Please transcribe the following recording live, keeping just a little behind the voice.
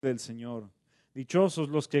del Señor. Dichosos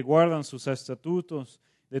los que guardan sus estatutos,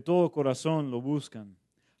 de todo corazón lo buscan.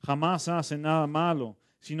 Jamás hacen nada malo,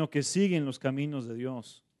 sino que siguen los caminos de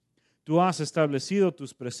Dios. Tú has establecido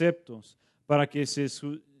tus preceptos para que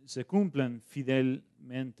se cumplan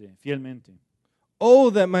fielmente. Oh,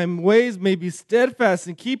 that my ways may be steadfast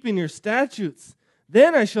in keeping your statutes.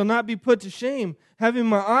 Then I shall not be put to shame, having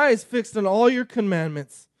my eyes fixed on all your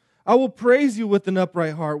commandments. I will praise you with an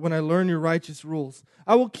upright heart when I learn your righteous rules.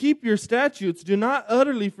 I will keep your statutes. Do not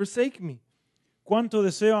utterly forsake me. Cuánto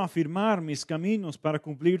deseo afirmar mis caminos para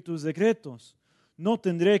cumplir tus decretos. No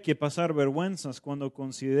tendré que pasar vergüenzas cuando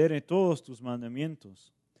considere todos tus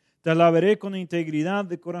mandamientos. Te alabaré con integridad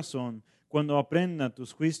de corazón cuando aprenda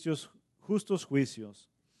tus justos juicios.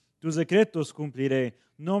 Tus decretos cumpliré,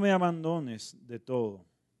 no me abandones de todo.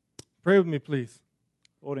 Pray with me, please.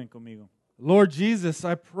 Oren conmigo. Lord Jesus,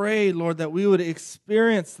 I pray, Lord, that we would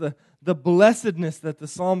experience the blessedness that the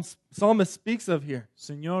psalmist speaks of here.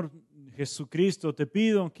 Señor Jesucristo, te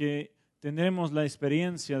pido que tendremos la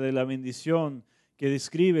experiencia de la bendición que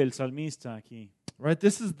describe el salmista aquí. Right?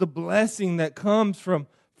 This is the blessing that comes from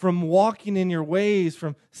walking in your ways,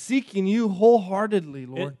 from seeking you wholeheartedly,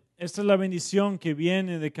 Lord. Esta es la bendición que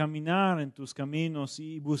viene de caminar en tus caminos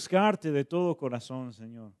y buscarte de todo corazón,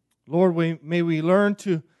 Señor. Lord, may we learn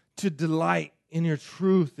to delight in your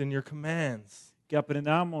truth and your commands. Que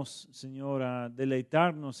aprendamos, Señor, a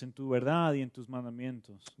deleitarnos en tu verdad y en tus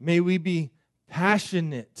mandamientos. May we be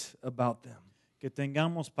passionate about them. Que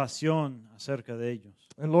tengamos pasión acerca de ellos.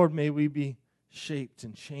 And Lord, may we be shaped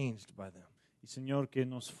and changed by them. Y Señor, que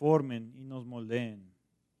nos formen y nos moldeen.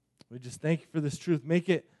 We just thank you for this truth.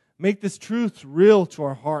 Make this truth real to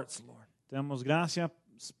our hearts, Lord. Te damos gracias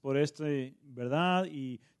por esta verdad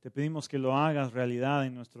y te pedimos que lo hagas realidad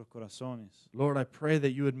en nuestros corazones. Lord, I pray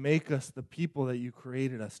that you would make us the people that you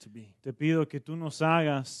created us to be. Te pido que tú nos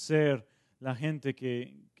hagas ser la gente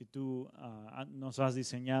que tú nos has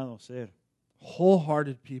diseñado ser.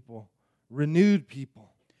 Wholehearted people, renewed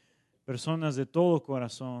people. Personas de todo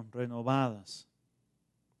corazón, renovadas.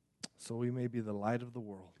 So we may be the light of the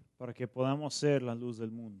world. Para que podamos ser la luz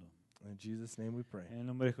del mundo. In Jesus' name we pray. En el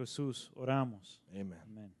nombre de Jesús oramos. Amen.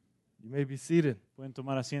 Amén. You may be seated. ¿Pueden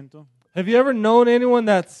tomar asiento? Have you ever known anyone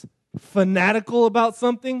that's fanatical about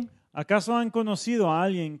something? ¿Acaso han conocido a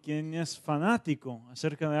alguien quien es fanático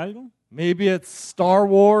acerca de algo? Maybe it's Star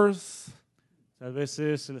Wars, Tal vez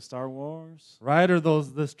es el Star Wars. right? Or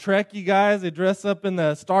those Trekkie guys, they dress up in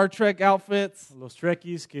the Star Trek outfits. Los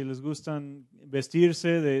Trekkies que les gustan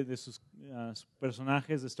vestirse de sus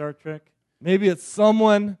personajes de Star Trek. Maybe it's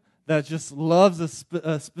someone that just loves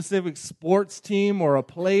a specific sports team or a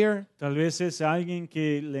player. Tal vez es alguien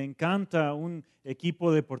que le encanta un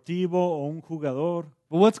equipo deportivo o un jugador.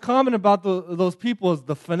 But what's common about those people is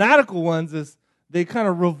the fanatical ones is they kind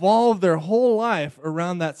of revolve their whole life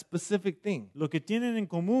around that specific thing. Lo que tienen en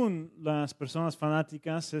común las personas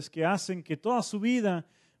fanáticas es que hacen que toda su vida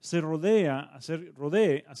se rodee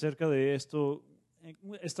acerca de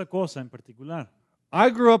esta cosa en particular. I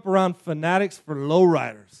grew up around fanatics for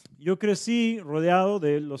lowriders. Yo crecí rodeado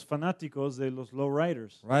de los fanáticos de los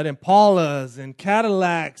lowriders. Right, Impalas and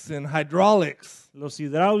Cadillacs and hydraulics. Los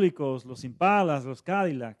hidráulicos, los Impalas, los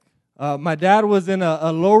Cadillac. My dad was in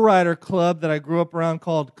a lowrider club that I grew up around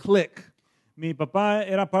called Click. Mi papá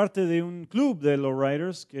era parte de un club de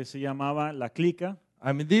lowriders que se llamaba La Clica.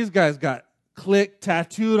 I mean, these guys got Click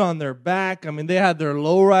tattooed on their back. I mean, they had their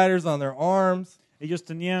lowriders on their arms. Ellos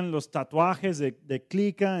tenían los tatuajes de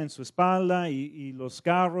Clica en su espalda y los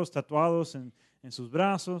carros tatuados en sus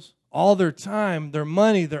brazos. All their time, their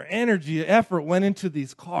money, their energy, effort went into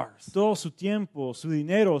these cars. Todo su tiempo, su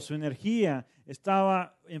dinero, su energía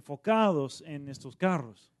estaba enfocados en estos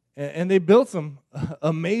carros. And they built some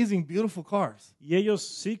amazing, beautiful cars. Y ellos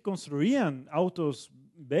sí construían autos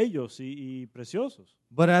bellos y preciosos.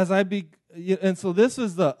 But and so this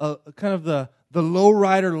is the kind of the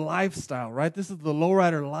lowrider lifestyle, right? This is the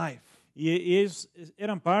lowrider life. Y ellos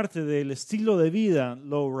eran parte del estilo de vida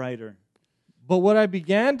lowrider. But what I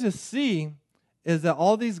began to see is that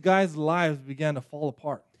all these guys' lives began to fall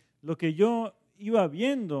apart. Lo que yo iba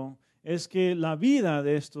viendo es que la vida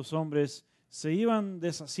de estos hombres se iban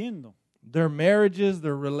deshaciendo. Their marriages,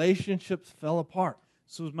 their relationships fell apart.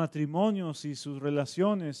 Sus matrimonios y sus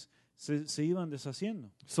relaciones se iban deshaciendo.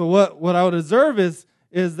 So what I would observe is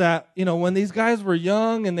that, you know, when these guys were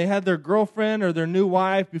young and they had their girlfriend or their new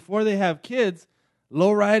wife, before they have kids,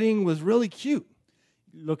 lowriding was really cute.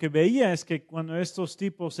 Lo que veía es que cuando estos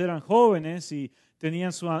tipos eran jóvenes y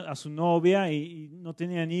tenían a su novia y no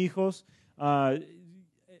tenían hijos,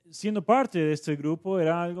 siendo parte de este grupo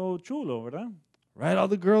era algo chulo, ¿verdad? Right? All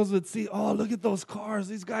the girls would see, oh, look at those cars.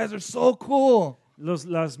 These guys are so cool.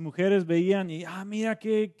 Las mujeres veían y, mira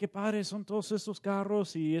qué padres son todos estos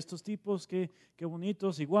carros y estos tipos, qué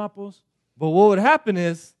bonitos y guapos. But what would happen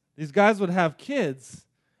is these guys would have kids,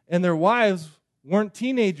 and their wives weren't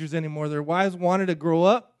teenagers anymore. Their wives wanted to grow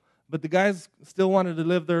up, but the guys still wanted to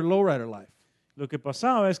live their lowrider life. Lo que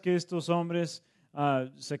pasaba es que estos hombres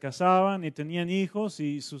se casaban y tenían hijos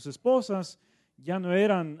y sus esposas ya no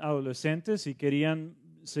eran adolescentes y querían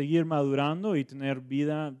seguir madurando y tener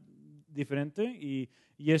vida diferente y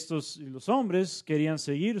los hombres querían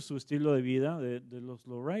seguir su estilo de vida de los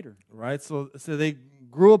lowrider. Right? So they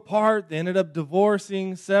grew apart, they ended up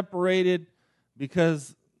divorcing, separated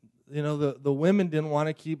because the women didn't want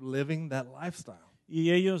to keep living that lifestyle. Y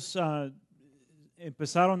ellos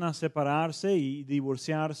empezaron a separarse y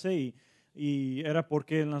divorciarse y era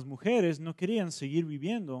porque las mujeres no querían seguir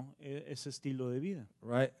viviendo ese estilo de vida.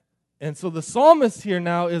 Right? And so the psalmist here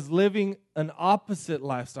now is living an opposite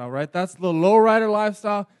lifestyle, right? That's the lowrider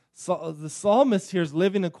lifestyle. So the psalmist here is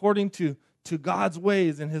living according to God's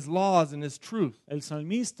ways and His laws and His truth. El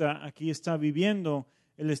salmista aquí está viviendo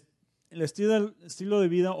el estilo de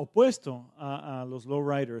vida opuesto a los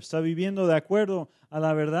lowriders. Está viviendo de acuerdo a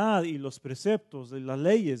la verdad y los preceptos de las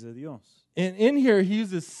leyes de Dios. And in here, he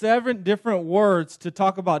uses 7 different words to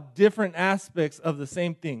talk about different aspects of the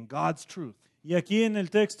same thing, God's truth. Y aquí en el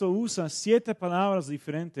texto usa 7 palabras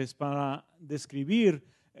diferentes para describir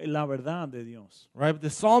la verdad de Dios. Right? But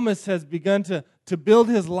the psalmist has begun to build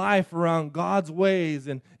his life around God's ways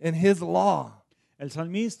and His law. El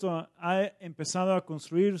salmista ha empezado a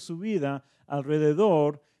construir su vida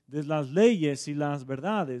alrededor de las leyes y las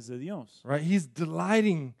verdades de Dios. Right? He's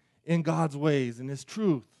delighting in God's ways and His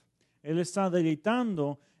truth. Él está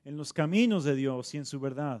deleitando en los caminos de Dios y en su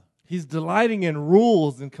verdad. He's delighting in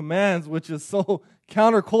rules and commands, which is so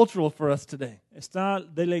countercultural for us today. Está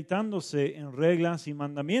deleitándose en reglas y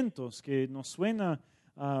mandamientos que nos suena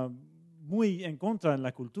muy en contra en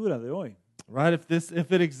la cultura de hoy. Right?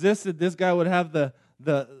 If it existed, this guy would have the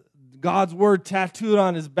God's word tattooed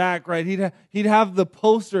on his back. Right? He'd have the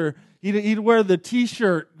poster. He'd wear the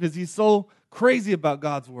T-shirt because he's so crazy about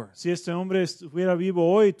God's word. Si este hombre estuviera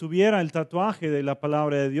vivo hoy, tuviera el tatuaje de la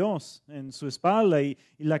palabra de Dios en su espalda y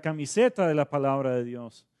la camiseta de la palabra de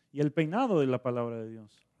Dios y el peinado de la palabra de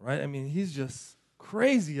Dios. Right? I mean, he's just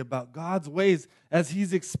crazy about God's ways as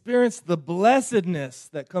he's experienced the blessedness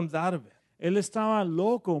that comes out of it. Él estaba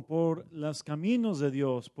loco por los caminos de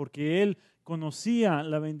Dios porque él conocía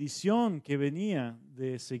la bendición que venía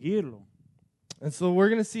de seguirlo. And so we're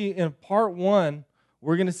going to see in part 1,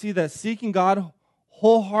 we're going to see that seeking God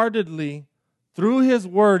wholeheartedly through His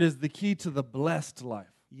Word is the key to the blessed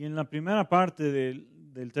life. Y en la primera parte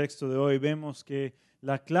del texto de hoy vemos que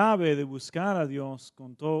la clave de buscar a Dios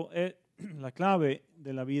con todo, la clave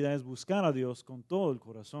de la vida es buscar a Dios con todo el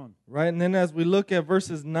corazón. Right? And then as we look at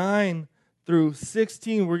verses 9 through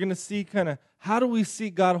 16, we're going to see kind of how do we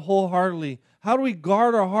seek God wholeheartedly? How do we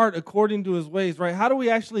guard our heart according to His ways, right? How do we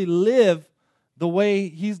actually live the way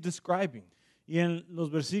He's describing? Y en los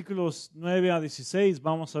versículos 9 a 16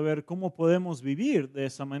 vamos a ver cómo podemos vivir de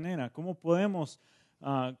esa manera, cómo podemos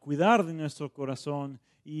cuidar de nuestro corazón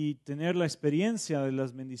y tener la experiencia de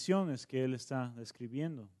las bendiciones que Él está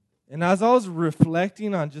describiendo. And as I was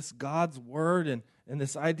reflecting on just God's Word and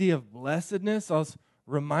this idea of blessedness, I was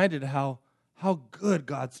reminded how good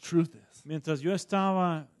God's truth is. Mientras yo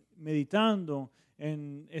estaba meditando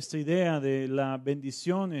en esta idea de las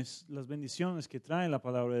bendiciones que trae la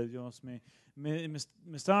palabra de Dios, me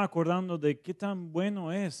estaba acordando de qué tan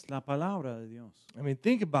bueno es la palabra de Dios. I mean,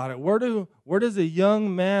 think about it. Where does a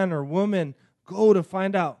young man or woman go to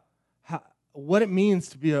find out what it means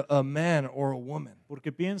to be a man or a woman?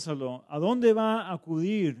 Porque piénsalo, ¿a dónde va a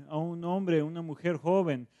acudir a un hombre, una mujer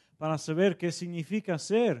joven para saber qué significa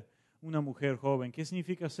ser una mujer joven? ¿Qué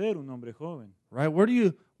significa ser un hombre joven? Right? Where do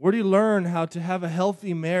you learn how to have a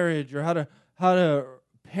healthy marriage or how to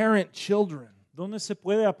parent children? ¿Dónde se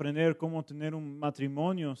puede aprender cómo tener un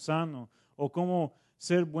matrimonio sano o cómo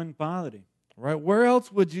ser buen padre? Right? Where else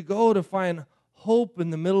would you go to find hope in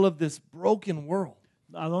the middle of this broken world?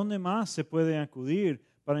 ¿A dónde más se puede acudir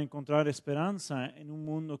para encontrar esperanza en un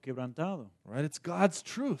mundo quebrantado? Right? It's God's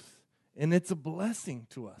truth, and it's a blessing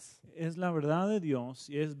to us. Es la verdad de Dios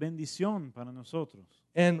y es bendición para nosotros.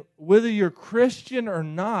 And whether you're Christian or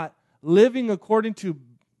not, living according to,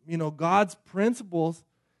 God's principles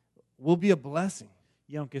will be a blessing.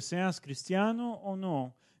 Y aunque seas cristiano o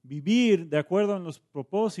no, vivir de acuerdo a los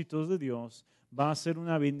propósitos de Dios va a ser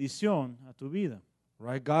una bendición a tu vida.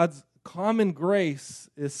 Right? God's common grace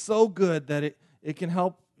is so good that it can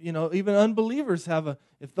help, even unbelievers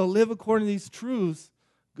if they'll live according to these truths,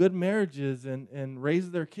 good marriages and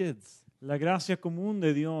raise their kids. La gracia común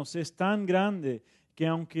de Dios es tan grande que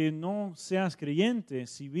aunque no seas creyente,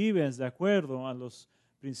 si vives de acuerdo a los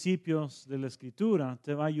principios de la Escritura,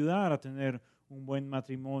 te va a ayudar a tener un buen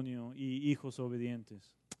matrimonio y hijos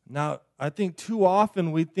obedientes. Now, I think too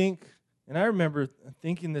often we think, and I remember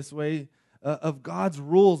thinking this way, of God's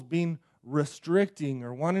rules being restricting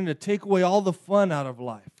or wanting to take away all the fun out of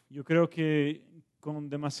life. Yo creo que con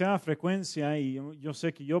demasiada frecuencia, y yo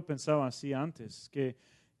sé que yo pensaba así antes, que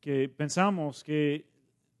pensamos que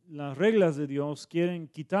las reglas de Dios quieren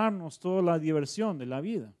quitarnos toda la diversión de la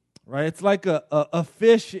vida. Right? It's like a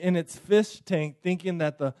fish in its fish tank thinking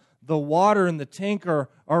that the water in the tank are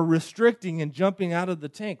restricting and jumping out of the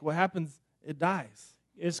tank. What happens? It dies.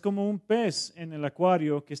 Es como un pez en el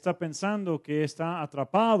acuario que está pensando que está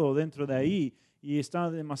atrapado dentro de ahí y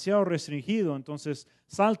está demasiado restringido, entonces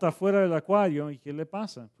salta fuera del acuario y ¿qué le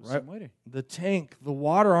pasa? Pues se Right? muere. The tank, the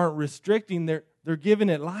water aren't restricting, they're giving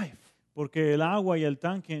it life. Porque el agua y el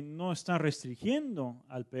tanque no está restringiendo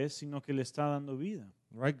al pez, sino que le está dando vida.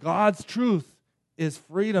 Right? God's truth is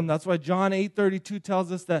freedom. That's why John 8:32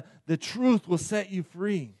 tells us that the truth will set you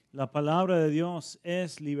free. La palabra de Dios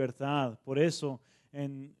es libertad. Por eso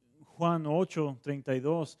en Juan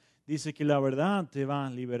 8:32 dice que la verdad te va a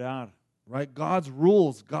liberar. Right? God's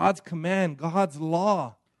rules, God's command, God's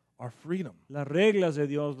law are freedom. Las reglas de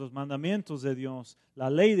Dios, los mandamientos de Dios, la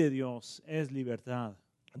ley de Dios es libertad.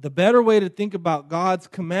 The better way to think about God's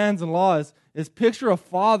commands and laws is picture a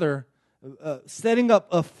father setting up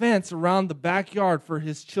a fence around the backyard for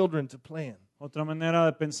his children to play in. Otra manera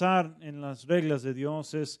de pensar en las reglas de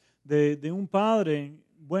Dios es de un padre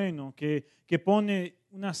bueno que pone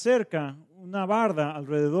una cerca, una barda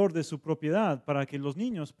alrededor de su propiedad para que los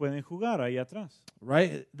niños puedan jugar ahí atrás.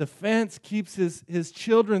 Right? The fence keeps his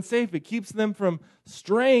children safe. It keeps them from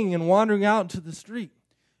straying and wandering out into the street.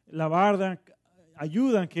 La barda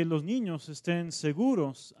ayuda a que los niños estén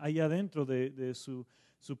seguros ahí adentro de su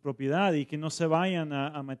propiedad y que no se vayan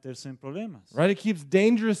a meterse en problemas. Right? It keeps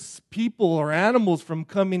dangerous people or animals from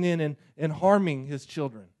coming in and harming his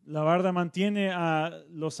children. La barda mantiene a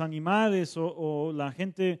los animales o la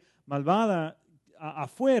gente malvada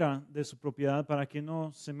afuera de su propiedad para que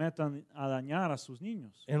no se metan a dañar a sus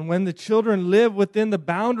niños. And when the children live within the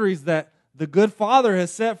boundaries that the good father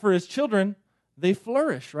has set for his children, they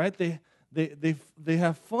flourish, right? They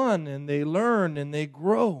have fun and they learn and they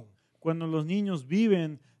grow. Cuando los niños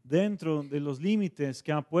viven dentro de los límites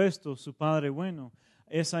que ha puesto su Padre bueno,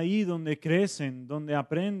 es ahí donde crecen, donde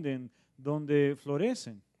aprenden, donde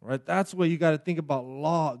florecen. Right? That's what you got to think about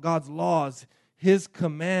law, God's laws, his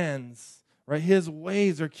commands, right? His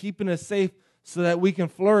ways are keeping us safe so that we can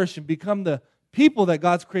flourish and become the people that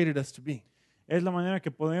God's created us to be. Es la manera que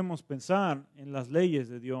podemos pensar en las leyes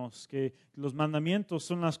de Dios, que los mandamientos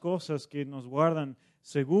son las cosas que nos guardan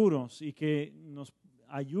seguros y que nos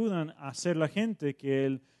ayudan a ser la gente que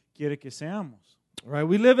Él quiere que seamos. Right?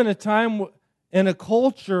 We live in a time, in a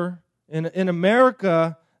culture, in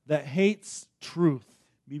America that hates truth.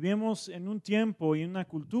 Vivimos en un tiempo y una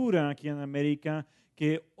cultura aquí en América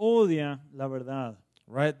que odia la verdad,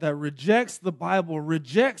 Right? That rejects the Bible,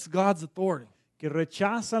 rejects God's authority. que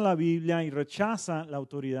rechaza la Biblia y rechaza la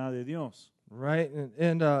autoridad de Dios. Right?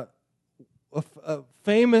 And a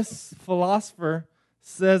famous philosopher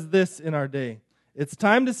says this in our day. It's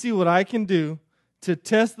time to see what I can do to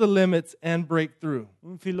test the limits and break through.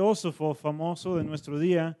 Un filósofo famoso de nuestro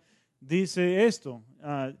día dice esto,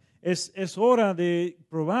 es hora de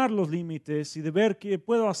probar los límites y de ver qué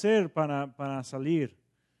puedo hacer para salir.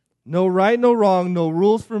 No right, no wrong, no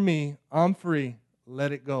rules for me. I'm free.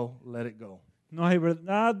 Let it go, let it go. No hay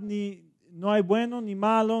verdad, no hay bueno ni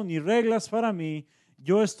malo, ni reglas para mí.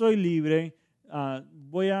 Yo estoy libre,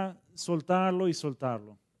 voy a soltarlo y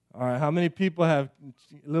soltarlo. All right, how many people have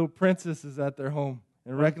little princesses at their home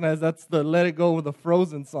and recognize that's the Let It Go with the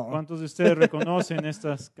Frozen song? ¿Cuántos de ustedes reconocen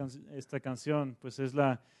esta canción? Pues es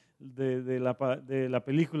la de la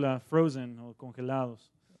película Frozen o Congelados.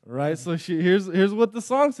 Right, so here's what the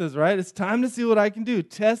song says, right? It's time to see what I can do.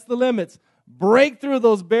 Test the limits. Break through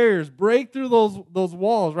those barriers. Break through those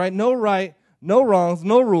walls, right? No right, no wrongs,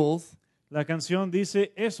 no rules. La canción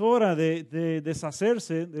dice, es hora de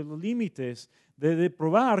deshacerse de los límites, de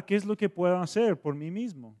probar qué es lo que puedo hacer por mí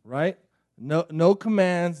mismo. Right? No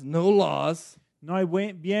commands, no laws. No hay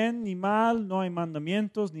bien ni mal, no hay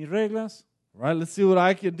mandamientos ni reglas. Right? Let's see what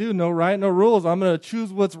I can do. No right, no rules. I'm going to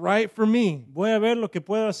choose what's right for me. Voy a ver lo que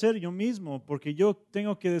puedo hacer yo mismo, porque yo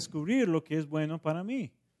tengo que descubrir lo que es bueno para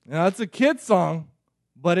mí. Now, it's a kid song,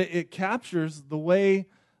 but it captures the way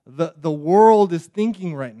the world is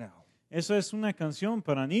thinking right now. Eso es una canción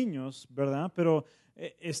para niños, ¿verdad? Pero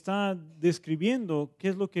está describiendo qué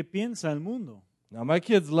es lo que piensa el mundo. Now, my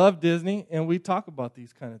kids love Disney, and we talk about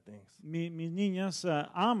these kind of things. Mis niñas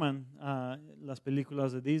aman las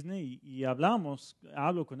películas de Disney y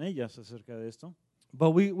hablo con ellas acerca de esto.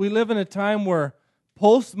 But we live in a time where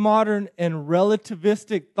postmodern and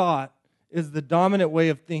relativistic thought is the dominant way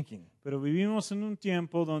of thinking. Pero vivimos en un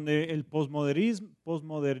tiempo donde el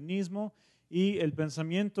posmodernismo y el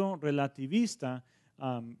pensamiento relativista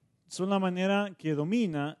son la manera que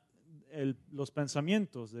domina los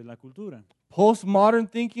pensamientos de la cultura.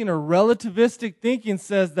 Postmodern thinking or relativistic thinking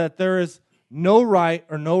says that there is no right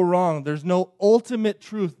or no wrong. There's no ultimate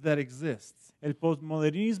truth that exists. El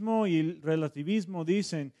postmodernismo y el relativismo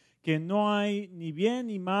dicen que no hay ni bien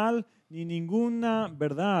ni mal ni ninguna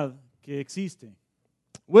verdad que existe.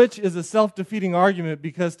 Which is a self-defeating argument,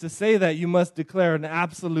 because to say that you must declare an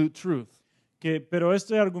absolute truth. Pero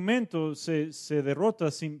este argumento se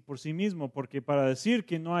derrota por sí mismo, porque para decir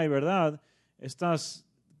que no hay verdad, estás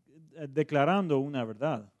declarando una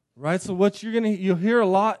verdad. Right? So what you'll hear a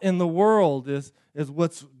lot in the world is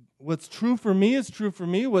what's true for me is true for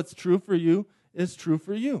me, what's true for you is true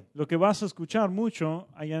for you. Lo que vas a escuchar mucho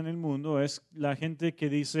allá en el mundo es la gente que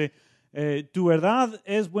dice, tu verdad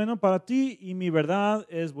es bueno para ti y mi verdad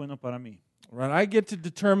es bueno para mí. Right? I get to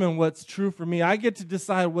determine what's true for me. I get to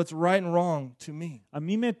decide what's right and wrong to me. A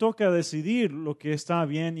mí me toca decidir lo que está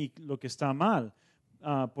bien y lo que está mal,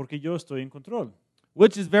 porque yo estoy en control.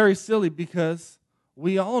 Which is very silly, because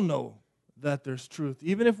we all know that there's truth.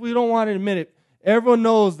 Even if we don't want to admit it, everyone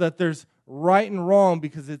knows that there's right and wrong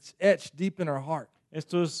because it's etched deep in our heart.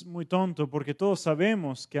 Esto es muy tonto porque todos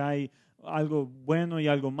sabemos que hay algo bueno y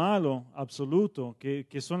algo malo absoluto,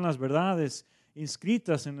 que son las verdades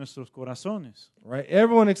inscritas en nuestros corazones. Right?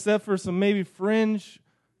 Everyone except for some maybe fringe,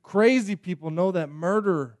 crazy people know that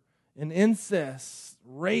murder and incest,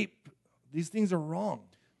 rape, these things are wrong.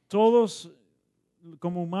 Todos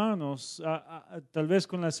como humanos, tal vez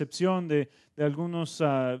con la excepción de algunos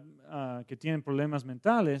que tienen problemas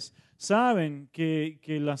mentales, saben que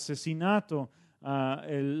el asesinato,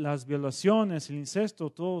 las violaciones, el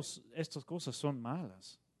incesto, todas estas cosas son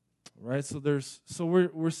malas. Right? So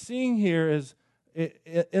we're seeing here is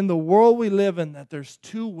in the world we live in that there's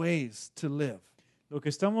two ways to live. Lo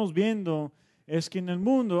que estamos viendo es que en el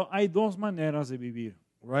mundo hay dos maneras de vivir.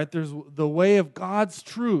 Right? There's the way of God's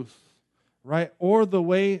truth, right? Or the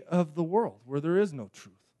way of the world, where there is no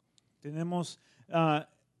truth. Tenemos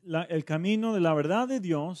el camino de la verdad de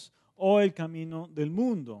Dios o el camino del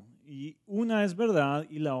mundo. Y una es verdad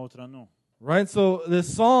y la otra no. Right? So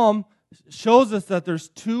this psalm shows us that there's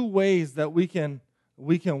two ways that we can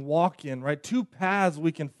walk in, right? Two paths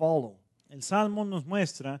we can follow. El Salmo nos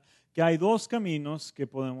muestra que hay dos caminos que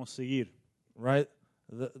podemos seguir. Right?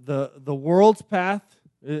 The world's path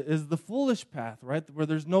is the foolish path, right? Where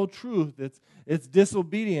there's no truth. It's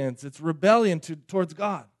disobedience. It's rebellion towards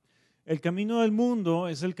God. El camino del mundo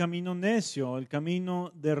es el camino necio, el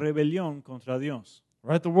camino de rebelión contra Dios.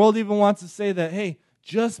 Right? The world even wants to say that, hey,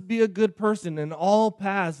 just be a good person and all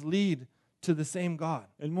paths lead to the same God.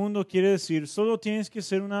 El mundo quiere decir, solo tienes que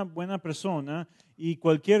ser una buena persona y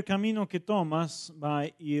cualquier camino que tomas va a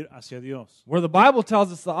ir hacia Dios. Where the Bible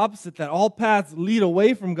tells us the opposite, that all paths lead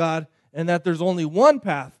away from God and that there's only one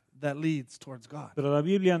path that leads towards God. Pero la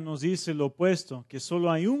Biblia nos dice lo opuesto, que solo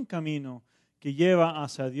hay un camino que lleva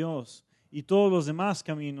hacia Dios y todos los demás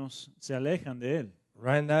caminos se alejan de él.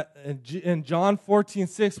 Right? And that in John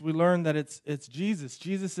 14:6 we learn that it's Jesus.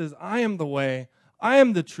 Jesus says, I am the way, I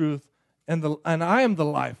am the truth, and I am the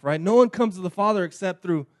life, right? No one comes to the Father except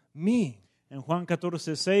through me. En Juan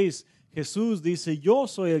 14:6, Jesús dice, yo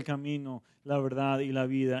soy el camino, la verdad y la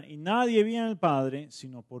vida, y nadie viene al Padre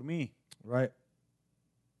sino por mí. Right?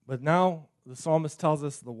 But now the psalmist tells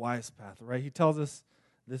us the wise path, right? He tells us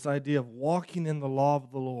this idea of walking in the law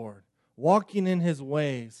of the Lord, walking in his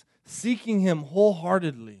ways, seeking him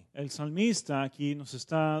wholeheartedly. El salmista aquí nos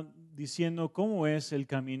está diciendo cómo es el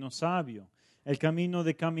camino sabio, el camino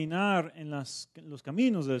de caminar en los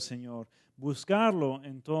caminos del Señor, buscarlo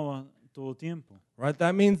en todo tiempo. Right?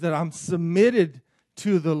 That means that I'm submitted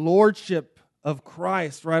to the lordship of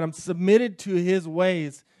Christ, right? I'm submitted to his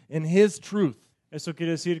ways and his truth. Eso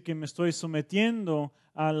quiere decir que me estoy sometiendo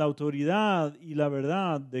a la autoridad y la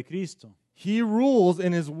verdad de Cristo. He rules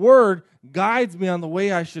and his word guides me on the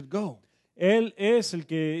way I should go. Él es el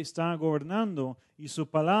que está gobernando y su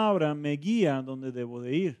palabra me guía donde debo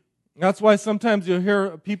de ir. That's why sometimes you'll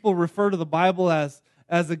hear people refer to the Bible as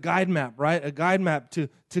as a guide map, right? A guide map to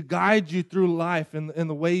guide you through life and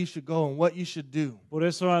the way you should go and what you should do. Por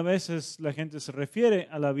eso a veces la gente se refiere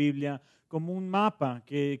a la Biblia como un mapa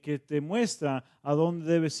que te muestra a dónde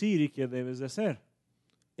debes ir y qué debes de hacer.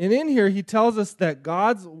 And in here, he tells us that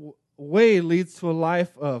God's way leads to a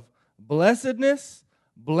life of blessedness,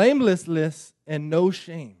 blamelessness, and no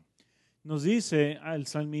shame. Nos dice el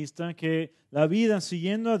salmista que la vida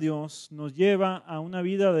siguiendo a Dios nos lleva a una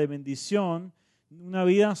vida de bendición, una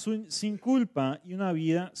vida sin culpa y una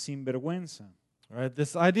vida sin vergüenza. All right,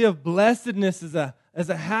 this idea of blessedness is a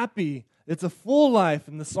happy, it's a full life,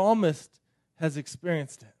 and the psalmist has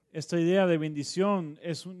experienced it. Esta idea de bendición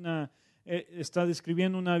está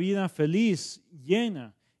describiendo una vida feliz,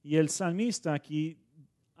 llena, y el salmista aquí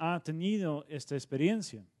ha tenido esta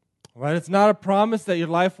experiencia. Right? It's not a promise that your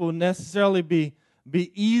life will necessarily be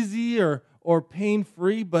easy or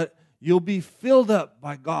pain-free, but you'll be filled up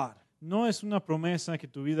by God. No es una promesa que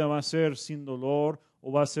tu vida va a ser sin dolor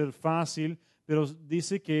o va a ser fácil, pero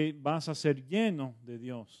dice que vas a ser lleno de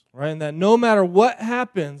Dios. Right? And that no matter what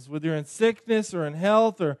happens, whether you're in sickness or in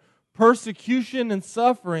health or persecution and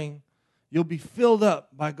suffering, you'll be filled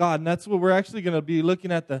up by God. And that's what we're actually going to be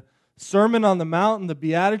looking at, the Sermon on the Mount and the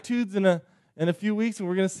Beatitudes in a few weeks, and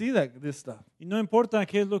we're going to see this stuff. Y no importa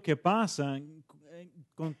qué es lo que pasa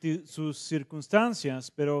con sus circunstancias,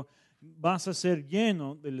 pero vas a ser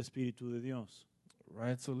lleno del Espíritu de Dios.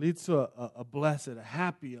 Right? So it leads to a blessed, a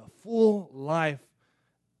happy, a full life,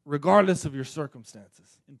 regardless of your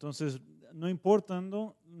circumstances. Entonces, no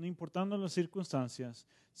importando las circunstancias,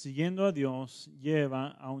 siguiendo a Dios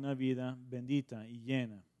lleva a una vida bendita y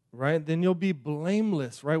llena. Right? Then you'll be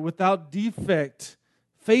blameless, right? Without defect,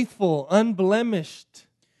 faithful, unblemished.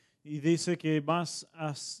 Y dice que vas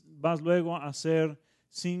luego a ser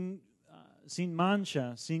sin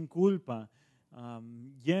mancha, sin culpa,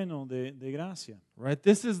 lleno de gracia. Right?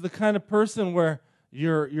 This is the kind of person where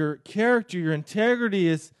your character, your integrity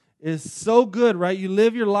is so good, right? You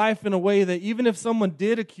live your life in a way that even if someone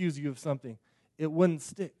did accuse you of something, it wouldn't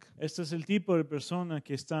stick. Este es el tipo de persona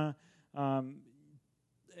que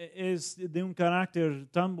es de un carácter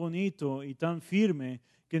tan bonito y tan firme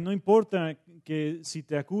que no importa que si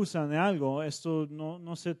te acusan de algo, esto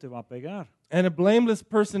no se te va a pegar. And a blameless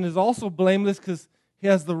person is also blameless because he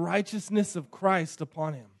has the righteousness of Christ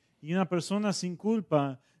upon him. Y una persona sin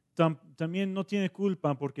culpa también no tiene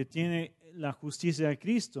culpa porque tiene la justicia de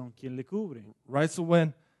Cristo quien le cubre. Right? So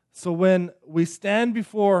when we stand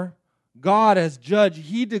before God as judge,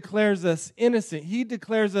 he declares us innocent. He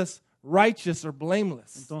declares us righteous or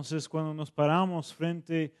blameless. Entonces, cuando nos paramos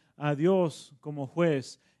frente a Dios como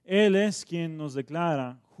juez, Él es quien nos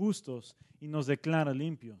declara justos y nos declara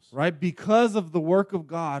limpios. Right? Because of the work of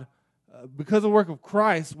God, because of the work of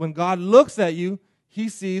Christ, when God looks at you, he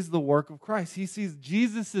sees the work of Christ. He sees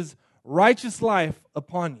Jesus' righteous life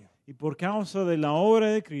upon you. Y por causa de la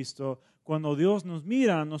obra de Cristo, cuando Dios nos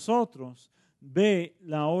mira a nosotros, ve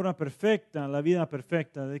la obra perfecta, la vida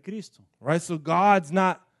perfecta de Cristo. Right? So God's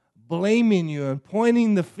not blaming you and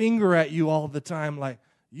pointing the finger at you all the time like,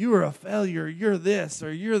 you are a failure, you're this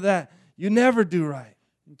or you're that. You never do right.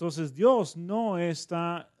 Entonces Dios no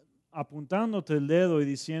está apuntándote el dedo y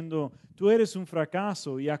diciendo, tú eres un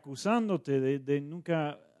fracaso y acusándote de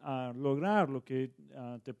nunca lograr lo que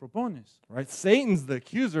te propones. Right? Satan's the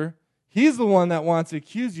accuser. He's the one that wants to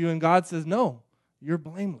accuse you, and God says, no, you're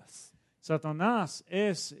blameless. Satanás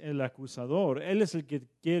es el acusador. Él es el que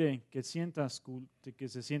quiere que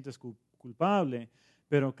se sientas culpable,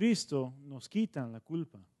 pero Cristo nos quita la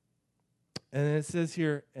culpa. And it says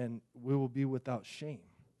here, and we will be without shame.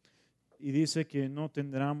 Y dice que no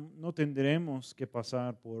tendremos que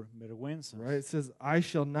pasar por vergüenza. Right? It says, I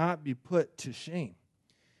shall not be put to shame.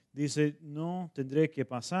 Dice, no tendré que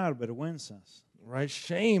pasar vergüenzas. Right?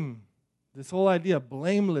 Shame, this whole idea of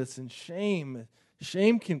blameless and shame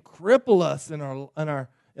can cripple us in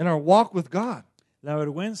our walk with God. La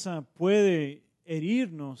vergüenza puede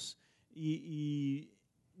herirnos y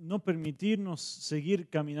no permitirnos seguir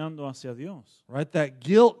caminando hacia Dios. Right? That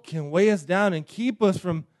guilt can weigh us down and keep us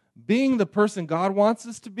from being the person God wants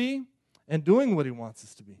us to be and doing what he wants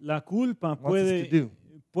us to be. La culpa Wants us to do.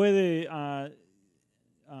 puede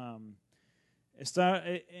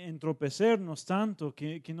entropecernos tanto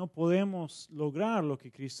que no podemos lograr lo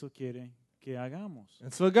que Cristo quiere que hagamos.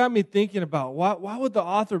 And so it got me thinking about why would the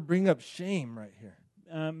author bring up shame right here?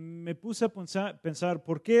 Me puse a pensar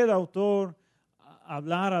por qué el autor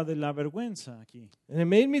hablara de la vergüenza aquí. And it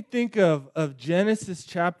made me think of Genesis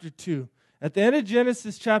chapter 2. At the end of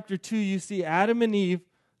Genesis chapter 2, you see Adam and Eve.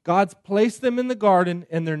 God's placed them in the garden,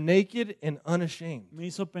 and they're naked and unashamed. Me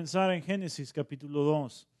hizo pensar en Génesis capítulo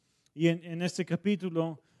 2. Y en este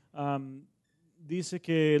capítulo dice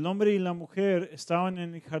que el hombre y la mujer estaban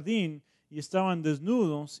en el jardín y estaban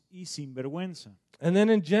desnudos y sin vergüenza. And then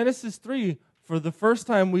in Genesis 3, for the first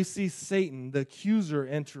time, we see Satan, the accuser,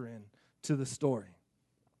 enter in to the story.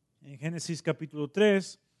 En Génesis capítulo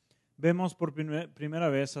 3 vemos por primera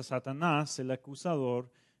vez a Satanás, el acusador,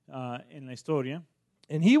 en la historia.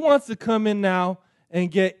 And he wants to come in now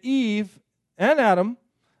and get Eve and Adam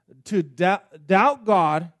to doubt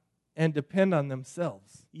God and depend on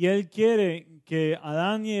themselves. Y él quiere que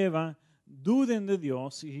Adán y Eva duden de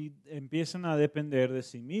Dios y empiecen a depender de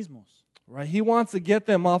sí mismos. Right? He wants to get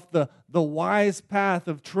them off the wise path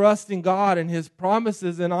of trusting God and His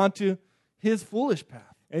promises and onto His foolish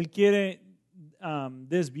path. Él quiere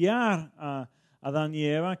desviar a Adán y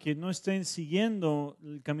Eva que no estén siguiendo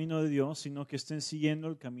el camino de Dios, sino que estén siguiendo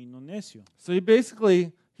el camino necio. So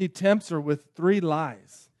he tempts her with 3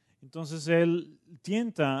 lies. Entonces él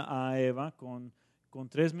tienta a Eva con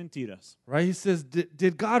 3 mentiras. Right? He says,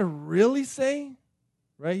 did God really say?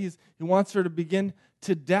 Right? He wants her to begin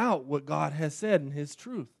to doubt what God has said in His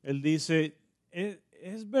truth. Él dice,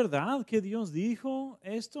 ¿es verdad que Dios dijo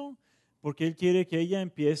esto? Porque él quiere que ella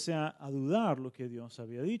empiece a dudar lo que Dios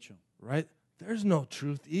había dicho. Right? There's no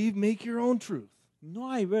truth, Eve. Make your own truth.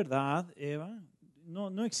 No hay verdad, Eva.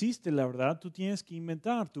 No existe la verdad. Tú tienes que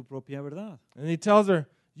inventar tu propia verdad. And he tells her,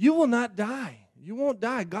 you will not die. You won't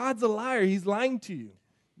die. God's a liar. He's lying to you.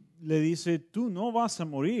 Le dice, tú no vas a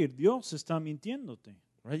morir. Dios está mintiéndote.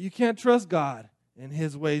 Right? You can't trust God in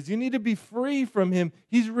His ways. You need to be free from Him.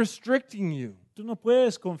 He's restricting you. Tú no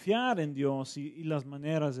puedes confiar en Dios y las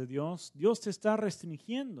maneras de Dios. Dios te está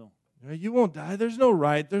restringiendo. Right? You won't die. There's no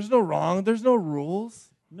right. There's no wrong. There's no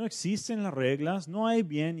rules. No existen las reglas. No hay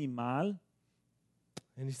bien y mal.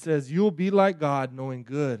 And he says, you will be like God, knowing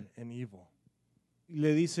good and evil. Y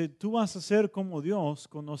le dice, tú vas a ser como Dios,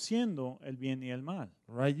 conociendo el bien y el mal.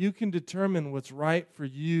 Right? You can determine what's right for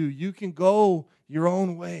you. You can go your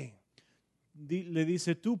own way. Le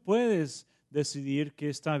dice, tú puedes decidir qué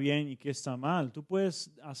está bien y qué está mal. Tú puedes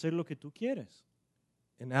hacer lo que tú quieres.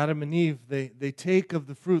 And Adam and Eve, they take of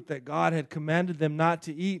the fruit that God had commanded them not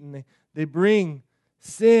to eat, and they bring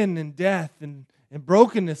sin and death and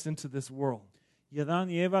brokenness into this world. Y Adán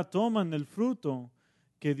y Eva toman el fruto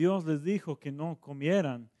que Dios les dijo que no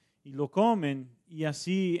comieran y lo comen, y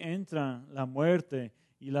así entra la muerte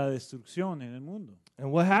y la destrucción en el mundo.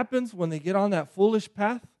 And what happens when they get on that foolish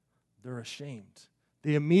path? They're ashamed.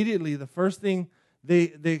 They immediately, the first thing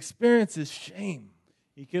they experience is shame.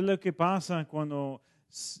 ¿Y qué es lo que pasa cuando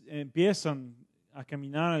empiezan a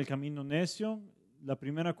caminar el camino necio? La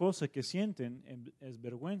primera cosa que sienten es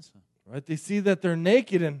vergüenza. Right? They see that they're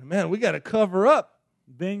naked and, man, we got to cover up.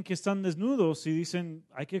 Ven que están desnudos y dicen,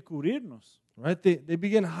 hay que cubrirnos. Right? They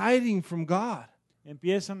begin hiding from God.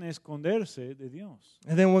 Empiezan a esconderse de Dios.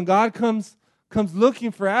 And then when God comes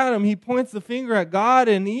looking for Adam, He points the finger at God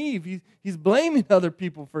and Eve. He's blaming other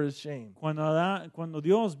people for his shame. Cuando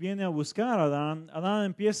Dios viene a buscar a Adán, Adán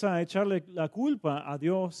empieza a echarle la culpa a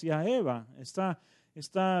Dios y a Eva.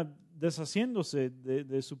 Está deshaciéndose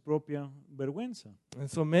de su propia vergüenza. And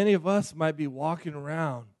so many of us might be walking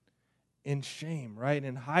around in shame, right?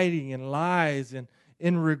 In hiding, in lies, and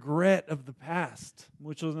in regret of the past.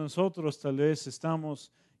 Muchos de nosotros tal vez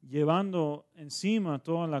estamos llevando encima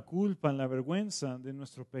toda la culpa y la vergüenza de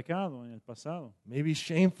nuestro pecado en el pasado. Maybe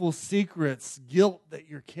shameful secrets, guilt that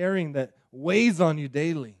you're carrying that weighs on you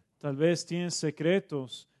daily. Tal vez tienes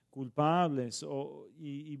secretos culpables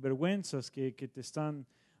y vergüenzas que te están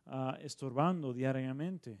estorbando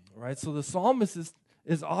diariamente. Right? So the psalmist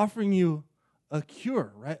is offering you a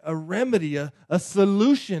cure, right? A remedy, a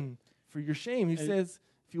solution for your shame. He says,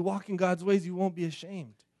 if you walk in God's ways, you won't be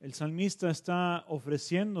ashamed. El salmista está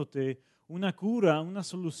ofreciéndote una cura, una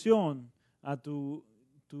solución a tu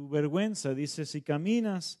vergüenza. Dice, si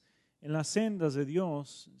caminas en las sendas de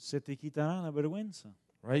Dios, se te quitará la vergüenza.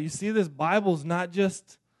 Right? You see, this Bible's not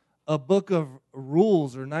just a book of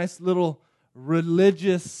rules or nice little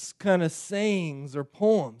religious kind of sayings or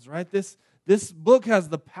poems, right? This book has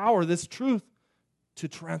the power, this truth, to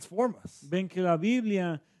transform us. Ven que la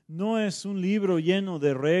Biblia no es un libro lleno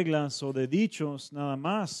de reglas o de dichos nada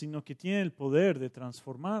más, sino que tiene el poder de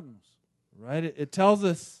transformarnos. Right? It tells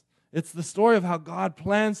us, it's the story of how God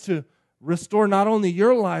plans to restore not only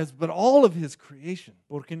your lives, but all of His creation.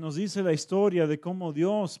 Porque nos dice la historia de cómo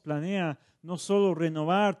Dios planea no solo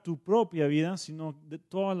renovar tu propia vida, sino de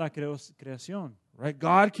toda la creación. Right?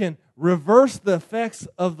 God can reverse the effects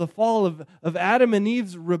of the fall of Adam and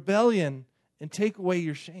Eve's rebellion and take away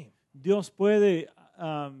your shame. Dios puede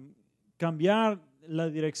cambiar la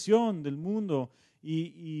dirección del mundo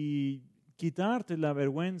y quitarte la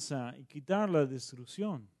vergüenza y quitar la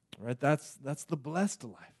destrucción. Right? That's the blessed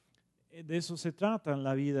life. De eso se trata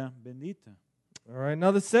la vida bendita. All right.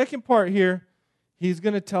 Now the second part here, he's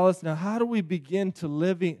going to tell us now how do we begin to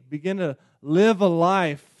live a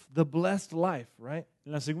life, the blessed life, right?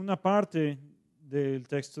 En la segunda parte del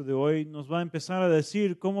texto de hoy nos va a empezar a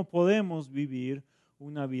decir cómo podemos vivir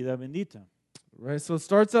una vida bendita. Right. So it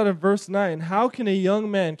starts out in verse 9. How can a young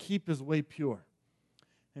man keep his way pure?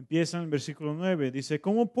 Empieza en el versículo 9. Dice,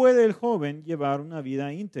 ¿cómo puede el joven llevar una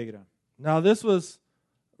vida íntegra? Now this was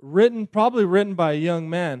probably written by a young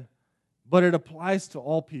man, but it applies to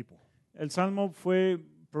all people. El salmo fue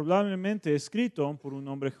probablemente escrito por un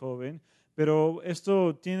hombre joven, pero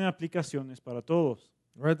esto tiene aplicaciones para todos.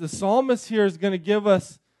 Right? The psalmist here is going to give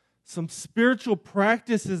us some spiritual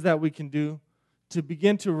practices that we can do to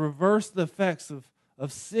begin to reverse the effects of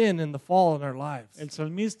sin and the fall in our lives. El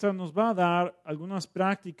salmista nos va a dar algunas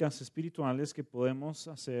prácticas espirituales que podemos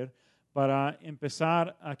hacer para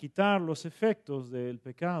empezar a quitar los efectos del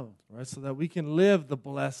pecado. Right? So that we can live the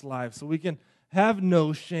blessed life, so we can have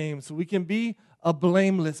no shame, so we can be a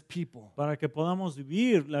blameless people. Para que podamos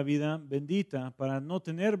vivir la vida bendita, para no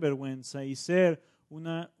tener vergüenza y ser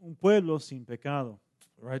un pueblo sin pecado.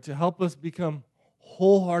 Right? To help us become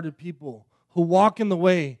wholehearted people who walk in the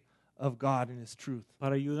way of God and His truth.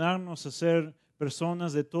 Para ayudarnos a ser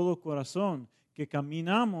personas de todo corazón que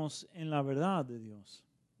caminamos en la verdad de Dios.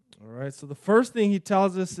 All right. So the first thing he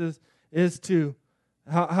tells us is to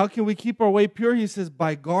how can we keep our way pure? He says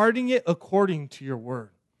by guarding it according to your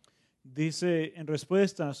word. Dice en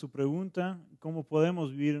respuesta a su pregunta, ¿cómo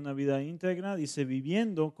podemos vivir una vida íntegra? Dice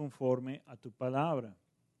viviendo conforme a tu palabra.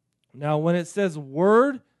 Now when it says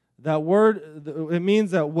word, that word it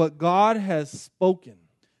means that what God has spoken.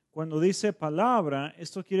 Cuando dice palabra,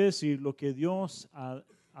 esto quiere decir lo que Dios ha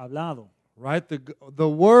hablado. Right? The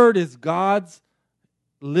word is God's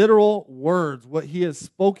literal words, what He has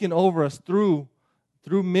spoken over us through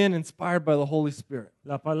men inspired by the Holy Spirit.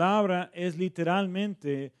 La palabra es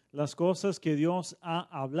literalmente las cosas que Dios ha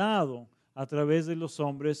hablado a través de los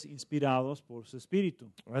hombres inspirados por su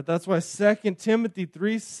Espíritu. Right? That's why 2 Timothy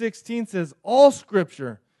 3:16 says, all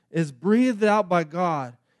Scripture is breathed out by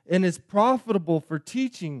God and is profitable for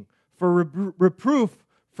teaching, for reproof,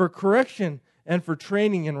 for correction, and for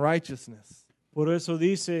training in righteousness. Por eso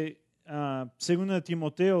dice 2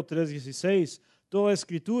 Timoteo 3:16, toda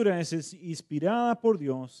escritura es inspirada por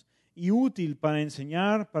Dios y útil para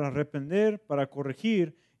enseñar, para reprender, para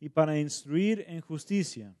corregir y para instruir en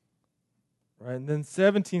justicia. Right? And then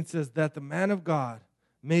 17 says that the man of God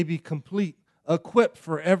may be complete, equipped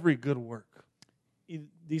for every good work. Y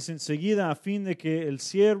dice enseguida a fin de que el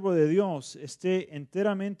siervo de Dios esté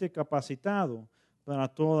enteramente capacitado para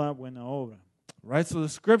toda buena obra. Right? So the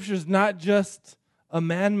scripture is not just a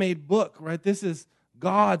man-made book, right? This is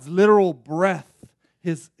God's literal breath,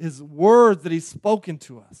 His words that He's spoken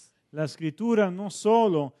to us. La escritura no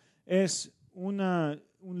solo es un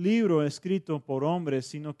libro escrito por hombres,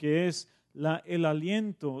 sino que es el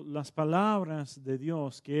aliento, las palabras de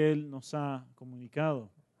Dios que Él nos ha comunicado.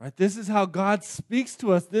 Right? This is how God speaks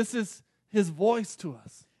to us. This is His voice to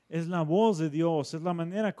us. Es la voz de Dios, es la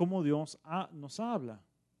manera como Dios nos habla.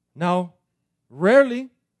 Now, rarely,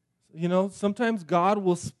 sometimes God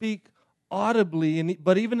will speak audibly,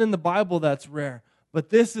 but even in the Bible that's rare. But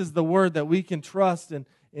this is the word that we can trust and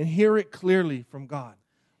hear it clearly from God.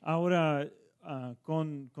 Ahora,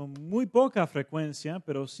 con muy poca frecuencia,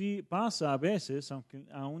 pero sí pasa a veces, aunque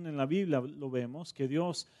aún en la Biblia lo vemos, que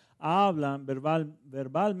Dios habla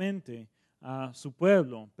verbalmente a su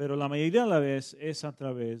pueblo, pero la mayoría de la vez es a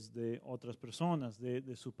través de otras personas,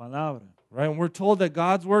 de su palabra. Right? And we're told that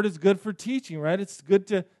God's word is good for teaching, right? It's good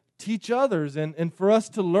to teach others and for us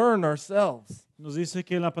to learn ourselves. Nos dice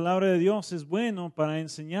que la palabra de Dios es bueno para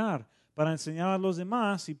enseñar a los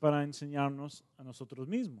demás y para enseñarnos a nosotros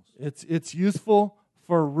mismos. It's useful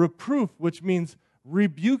for reproof, which means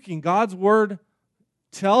rebuking. God's word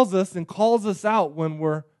tells us and calls us out when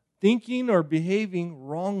we're thinking or behaving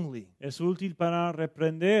wrongly. Es útil para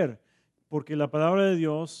reprender, porque la palabra de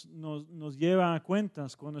Dios nos lleva a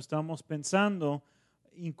cuentas cuando estamos pensando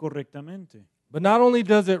incorrectamente. But not only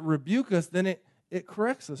does it rebuke us, then it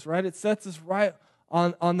corrects us, right? It sets us right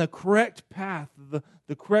on the correct path,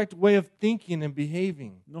 the correct way of thinking and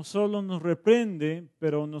behaving. No solo nos reprende,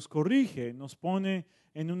 pero nos corrige, nos pone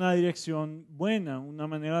en una dirección buena, una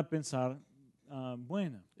manera de pensar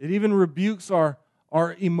buena. It even rebukes our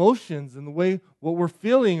emotions and the way what we're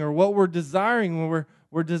feeling or what we're desiring when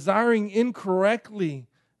we're desiring incorrectly,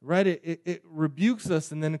 right? It rebukes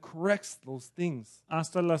us and then it corrects those things.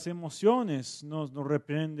 Hasta las emociones nos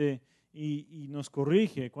reprende y nos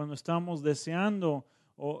corrige. Cuando estamos deseando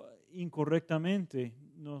o incorrectamente,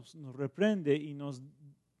 nos reprende y nos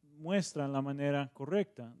muestra la manera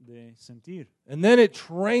correcta de sentir. And then it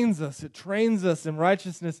trains us. It trains us in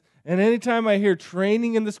righteousness. And anytime I hear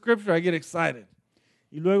training in the scripture, I get excited.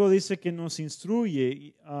 Y luego dice que nos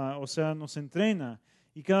instruye, o sea, nos entrena.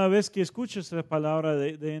 Y cada vez que escucho esa palabra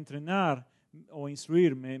de entrenar o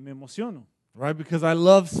instruir, me emociono. Right? Because I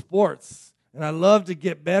love sports. And I love to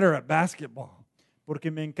get better at basketball.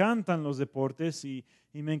 Porque me encantan los deportes y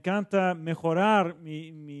me encanta mejorar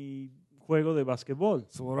mi juego de basquetbol.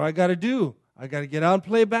 So what do I got to do? I got to get out and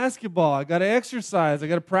play basketball. I got to exercise. I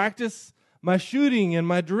got to practice my shooting and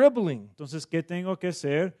my dribbling. Entonces, ¿qué tengo que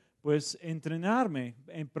hacer? Pues entrenarme,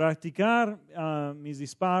 en practicar mis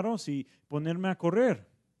disparos y ponerme a correr.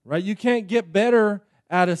 Right? You can't get better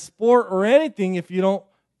at a sport or anything if you don't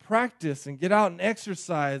practice and get out and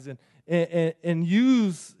exercise and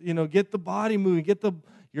use, get the body moving, get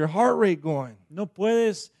your heart rate going. No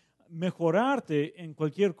puedes mejorarte en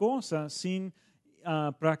cualquier cosa sin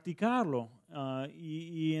practicarlo.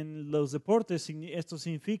 Y en los deportes esto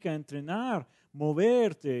significa entrenar,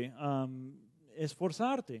 moverte,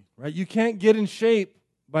 esforzarte. Right? You can't get in shape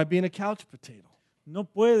by being a couch potato. No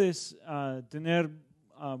puedes tener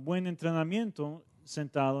buen entrenamiento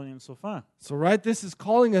sentado en el sofá. So right, this is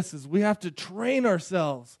calling us is we have to train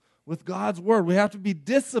ourselves with God's word. We have to be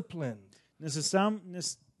disciplined.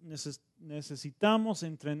 Necesitamos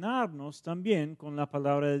entrenarnos también con la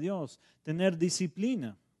palabra de Dios, tener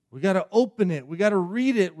disciplina. We got to open it. We got to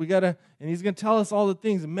read it. And he's going to tell us all the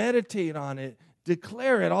things, meditate on it,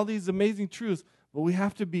 declare it, all these amazing truths. But we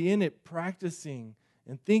have to be in it, practicing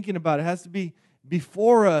and thinking about it. It has to be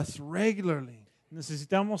before us regularly.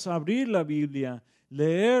 Necesitamos abrir la Biblia,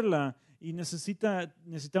 leerla y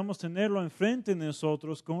necesitamos tenerlo enfrente de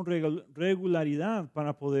nosotros con regularidad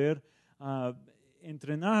para poder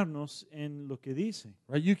entrenarnos en lo que dice.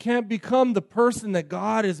 Right? You can't become the person that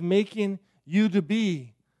God is making you to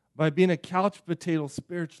be by being a couch potato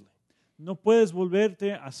spiritually. No puedes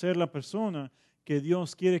volverte a ser la persona que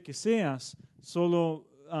Dios quiere que seas solo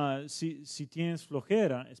si tienes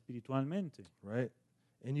flojera espiritualmente. Right?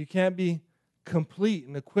 And you can't be complete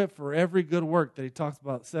and equipped for every good work that he talks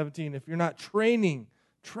about 17 if you're not training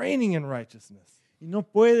in righteousness. Y no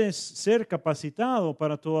puedes ser capacitado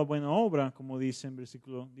para toda buena obra, como dice en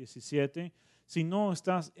versículo 17, si no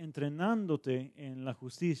estás entrenándote en la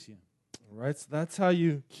justicia. Right? So that's how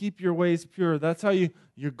you keep your ways pure. That's how you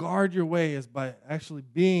guard your way, is by actually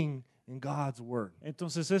being in God's word.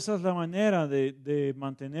 Entonces esa es la manera de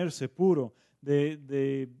mantenerse puro,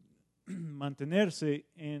 de mantenerse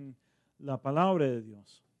en la palabra de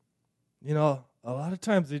Dios. A lot of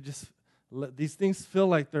times these things feel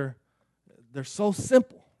like they're so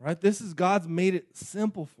simple, right? God's made it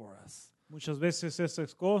simple for us. Muchas veces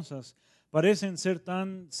estas cosas parecen ser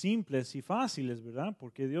tan simples y fáciles, ¿verdad?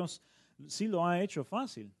 Porque Dios sí lo ha hecho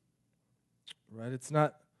fácil. Right? It's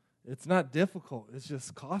not difficult. It's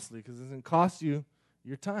just costly because it doesn't cost you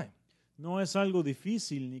your time. No es algo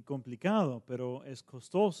difícil ni complicado, pero es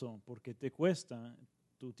costoso porque te cuesta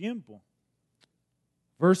tu tiempo.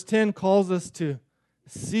 Verse 10 calls us to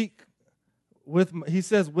seek he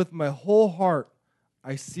says, with my whole heart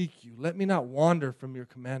I seek you. Let me not wander from your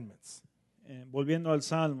commandments. Volviendo al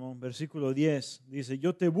Salmo, versículo 10, dice,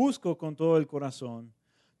 yo te busco con todo el corazón,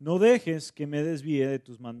 no dejes que me desvíe de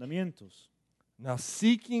tus mandamientos. Now,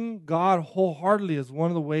 seeking God wholeheartedly is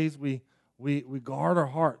one of the ways we guard our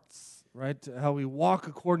hearts, right? How we walk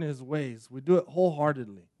according to his ways. We do it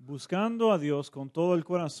wholeheartedly. Buscando a Dios con todo el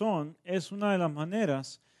corazón es una de las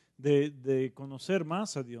maneras de conocer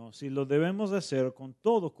más a Dios y lo debemos de hacer con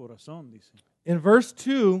todo corazón, dice. In verse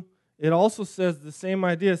 2, it also says the same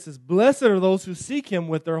idea. It says, blessed are those who seek him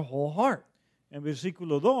with their whole heart. En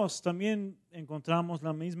versículo 2 también encontramos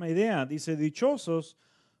la misma idea. Dice, dichosos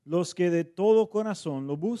los que de todo corazón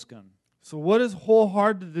lo buscan. So what does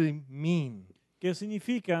wholeheartedly mean? ¿Qué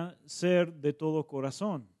significa ser de todo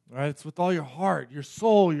corazón? Right? It's with all your heart, your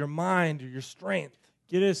soul, your mind, or your strength.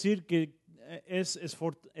 Quiere decir que es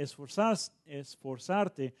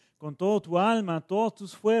esforzarte con toda tu alma, todas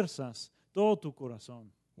tus fuerzas, todo tu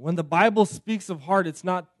corazón. When the Bible speaks of heart, it's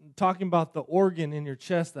not talking about the organ in your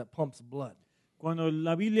chest that pumps blood. Cuando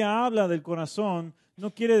la Biblia habla del corazón, no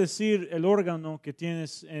quiere decir el órgano que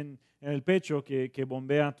tienes en el pecho que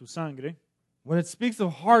bombea tu sangre. When it speaks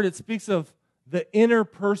of heart, it speaks of the inner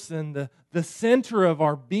person, the center of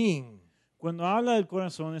our being. Cuando habla del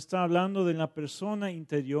corazón, está hablando de la persona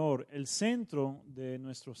interior, el centro de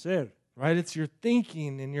nuestro ser. Right? It's your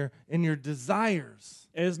thinking and your desires.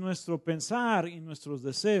 Es nuestro pensar y nuestros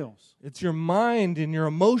deseos. It's your mind and your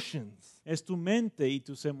emotions. Es tu mente y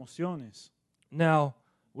tus emociones. Now,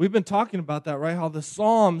 we've been talking about that, right? How the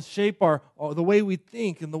Psalms shape our the way we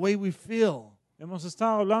think and the way we feel. Hemos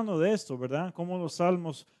estado hablando de esto, ¿verdad? Cómo los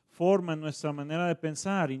salmos forman nuestra manera de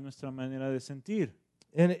pensar y nuestra manera de sentir.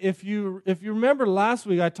 And if you remember last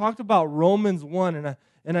week, I talked about Romans 1,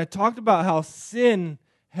 and I talked about how sin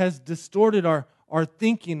has distorted our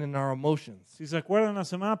thinking and our emotions. Si se acuerdan, la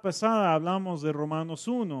semana pasada hablamos de Romanos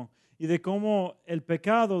 1 y de cómo el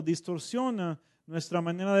pecado distorsiona nuestra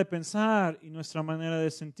manera de pensar y nuestra manera de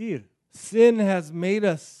sentir. Sin has made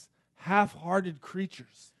us half-hearted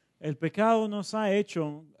creatures. El pecado nos ha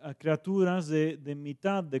hecho a criaturas de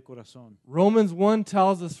mitad de corazón. Romans 1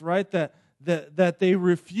 tells us, right, that they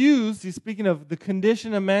refused, he's speaking of the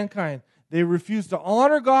condition of mankind, they refused to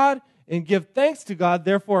honor God and give thanks to God.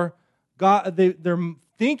 Therefore, their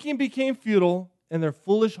thinking became futile and their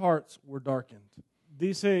foolish hearts were darkened.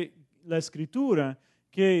 Dice la Escritura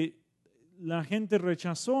que la gente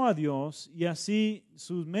rechazó a Dios y así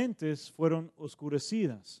sus mentes fueron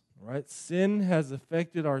oscurecidas. Right? Sin has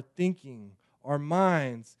affected our thinking, our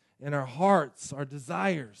minds, and our hearts, our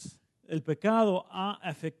desires. El pecado ha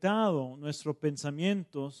afectado nuestros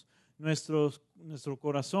pensamientos, nuestro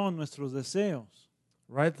corazón, nuestros deseos.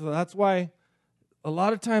 Right? So that's why a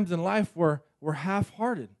lot of times in life we're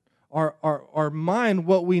half-hearted. Our mind,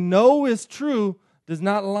 what we know is true, does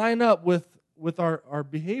not line up with our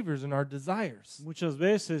behaviors and our desires. Muchas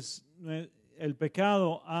veces el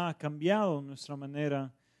pecado ha cambiado nuestra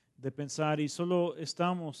manera de pensar y solo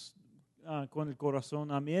estamos con el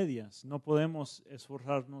corazón a medias. No podemos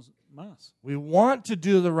esforzarnos más. We want to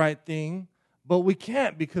do the right thing, but we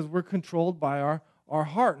can't because we're controlled by our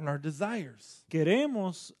heart and our desires.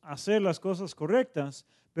 Queremos hacer las cosas correctas,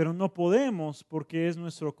 pero no podemos porque es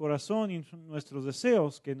nuestro corazón y nuestros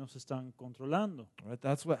deseos que nos están controlando. Right?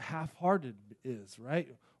 That's what half-hearted is,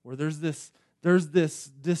 right? Where there's this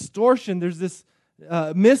distortion, there's this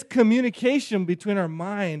miscommunication between our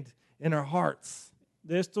mind and our hearts.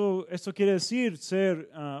 Esto quiere decir ser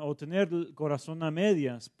o tener el corazón a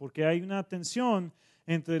medias, porque hay una tensión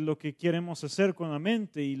entre lo que queremos hacer con la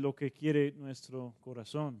mente y lo que quiere nuestro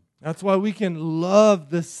corazón. That's why we can love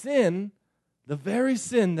the sin, the very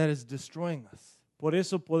sin that is destroying us. Por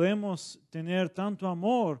eso podemos tener tanto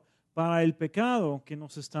amor para el pecado que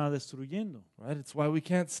nos está destruyendo. Right? It's why we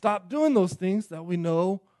can't stop doing those things that we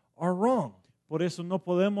know are wrong. Por eso no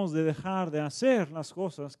podemos dejar de hacer las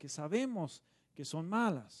cosas que sabemos que son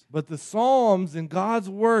malas. But the Psalms and God's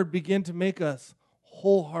Word begin to make us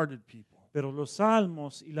wholehearted people. Pero los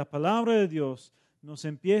salmos y la palabra de Dios nos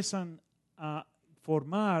empiezan a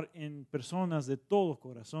formar en personas de todo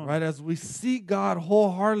corazón. Right? As we seek God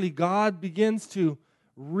wholeheartedly, God begins to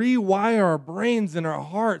rewire our brains and our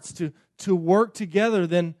hearts to work together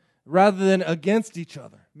rather than against each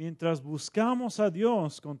other. Mientras buscamos a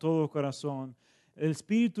Dios con todo corazón, el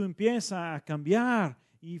Espíritu empieza a cambiar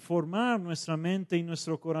y formar nuestra mente y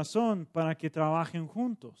nuestro corazón para que trabajen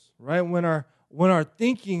juntos. Right? When our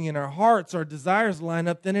thinking and our hearts, our desires line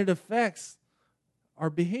up, then it affects our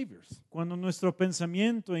behaviors. Cuando nuestro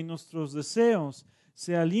pensamiento y nuestros deseos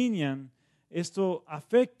se alinean, esto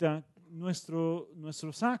afecta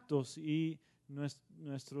nuestros actos y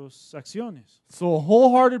nuestras acciones. So a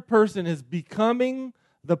wholehearted person is becoming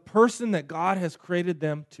the person that God has created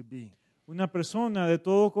them to be. Una persona de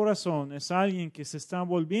todo corazón es alguien que se está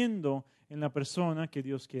volviendo en la persona que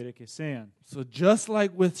Dios quiere que sean. So just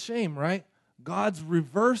like with shame, right? God's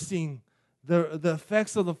reversing the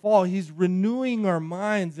effects of the fall. He's renewing our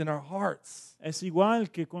minds and our hearts. Es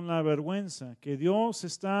igual que con la vergüenza, que Dios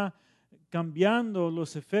está cambiando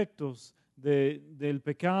los efectos del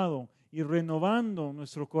pecado y renovando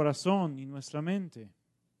nuestro corazón y nuestra mente.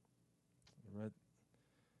 Right.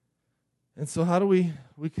 And so how do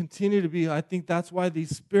we continue to be? I think that's why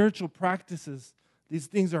these spiritual practices, these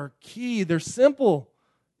things are key. They're simple,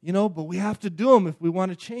 but we have to do them if we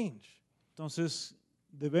want to change. Entonces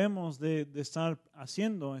debemos de estar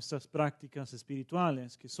haciendo estas prácticas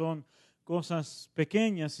espirituales, que son cosas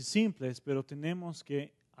pequeñas y simples, pero tenemos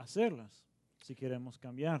que hacerlas si queremos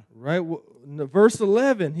cambiar. Right? Verse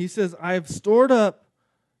 11, he says, I have stored up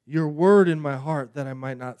your word in my heart that I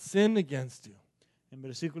might not sin against you. En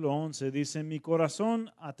versículo 11 dice, en mi corazón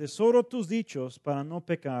atesoro tus dichos para no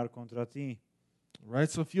pecar contra ti. Right?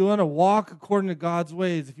 So if you want to walk according to God's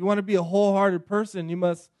ways, if you want to be a wholehearted person, you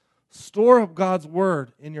must store up God's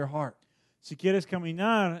word in your heart. Si quieres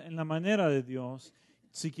caminar en la manera de Dios,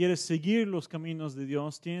 si quieres seguir los caminos de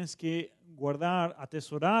Dios, tienes que guardar,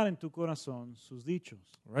 atesorar en tu corazón sus dichos.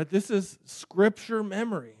 Right? This is scripture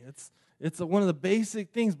memory. It's one of the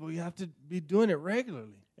basic things, but we have to be doing it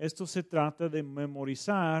regularly. Esto se trata de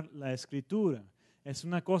memorizar la escritura. Es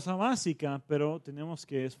una cosa básica, pero tenemos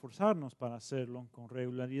que esforzarnos para hacerlo con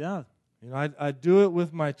regularidad. You know, I do it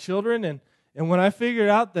with my children, and when I figured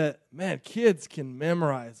out that, man, kids can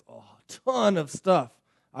memorize a ton of stuff,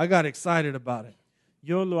 I got excited about it.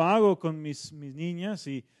 Yo lo hago con mis niñas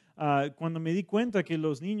y cuando me di cuenta que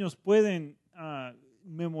los niños pueden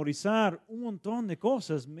memorizar un montón de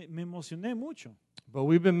cosas, me emocioné mucho. But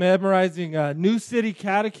we've been memorizing New City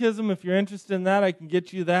Catechism. If you're interested in that, I can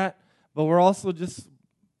get you that. But we're also just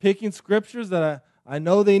picking scriptures that I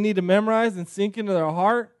know they need to memorize and sink into their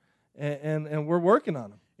heart, and we're working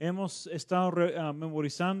on them. Hemos estado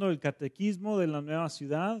memorizando el catequismo de la nueva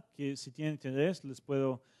ciudad, que si tienen interés les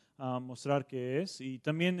puedo mostrar qué es. Y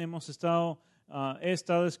también he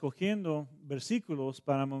estado escogiendo versículos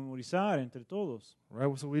para memorizar entre todos.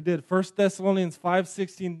 Right, so we did 1 Thessalonians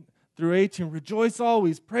 5:16 through 18. Rejoice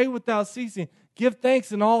always, pray without ceasing, give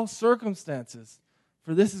thanks in all circumstances,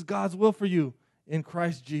 for this is God's will for you in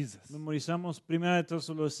Christ Jesus. Memorizamos 1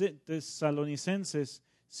 Tesalonicenses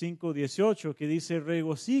 5:18, que dice,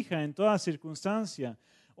 regocija en toda circunstancia,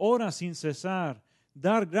 ora sin cesar,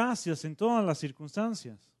 dar gracias en todas las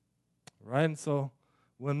circunstancias. Right, and so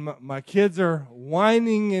when my kids are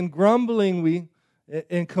whining and grumbling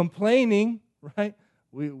and complaining, right,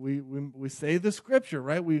 we say the scripture,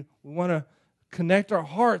 right? We want to connect our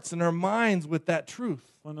hearts and our minds with that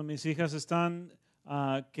truth. Cuando mis hijas están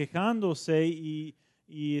quejándose y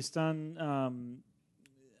están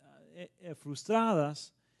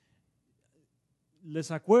frustradas,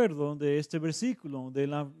 les acuerdo de este versículo, de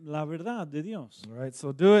la verdad de Dios. All right,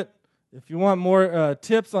 so do it. If you want more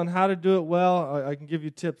tips on how to do it well, I can give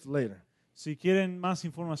you tips later. Si quieren más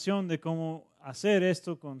información de cómo hacer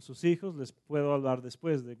esto con sus hijos, les puedo hablar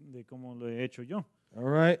después de cómo lo he hecho yo. All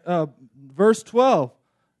right, verse 12.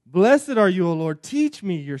 Blessed are you, O Lord, teach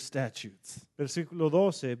me your statutes. Versículo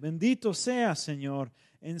 12. Bendito seas, Señor,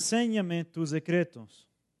 enséñame tus decretos.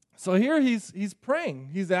 So here he's praying.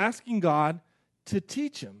 He's asking God to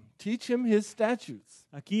teach him his statutes.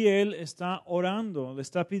 Aquí él está orando, le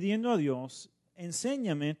está pidiendo a Dios,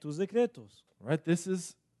 enséñame tus decretos. Right? This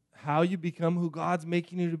is how you become who God's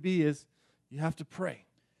making you to be, is you have to pray.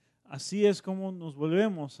 Así es como nos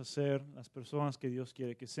volvemos a ser las personas que Dios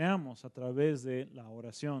quiere que seamos, a través de la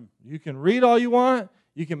oración. You can read all you want,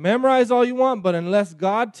 you can memorize all you want, but unless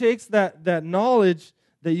God takes that knowledge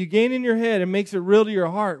that you gain in your head and makes it real to your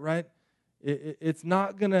heart, right? It's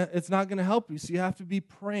not gonna help you. So you have to be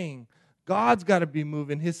praying. God's got to be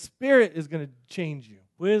moving. His Spirit is going to change you.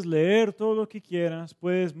 Puedes leer todo lo que quieras,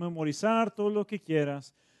 puedes memorizar todo lo que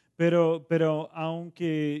quieras, pero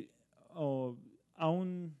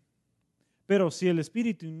si el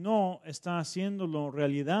Espíritu no está haciéndolo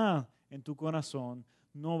realidad en tu corazón,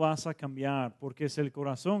 no vas a cambiar, porque es el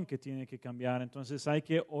corazón que tiene que cambiar. Entonces hay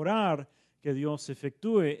que orar que Dios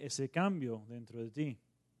efectúe ese cambio dentro de ti.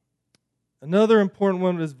 Another important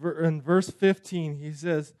one is in verse 15. He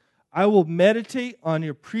says, I will meditate on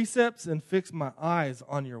your precepts and fix my eyes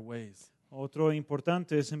on your ways. Otro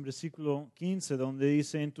importante es en versículo 15, donde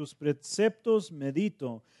dice, en tus preceptos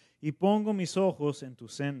medito y pongo mis ojos en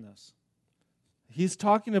tus sendas. He's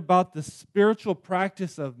talking about the spiritual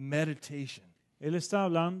practice of meditation. Él está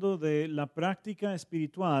hablando de la práctica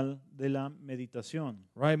espiritual de la meditación.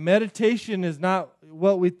 Right? Meditation is not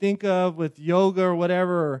what we think of with yoga or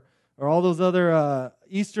whatever, or all those other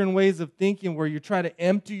Eastern ways of thinking where you try to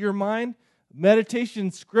empty your mind. Meditation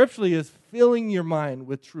scripturally is filling your mind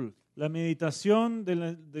with truth. La meditación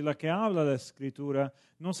de la que habla la Escritura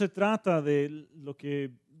no se trata de lo que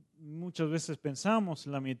muchas veces pensamos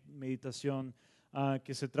en la meditación,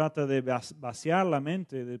 que se trata de vaciar la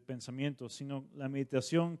mente de pensamientos, sino la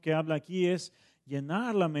meditación que habla aquí es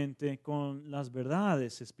llenar la mente con las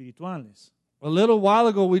verdades espirituales. A little while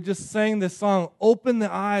ago, we just sang this song, Open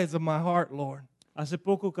the Eyes of My Heart, Lord. Hace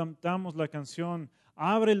poco cantamos la canción,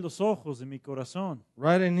 Abre los ojos de mi corazón.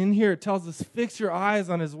 Right, and in here it tells us, fix your eyes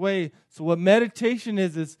on His way. So what meditation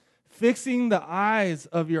is fixing the eyes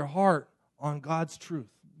of your heart on God's truth.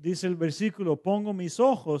 Dice el versículo, pongo mis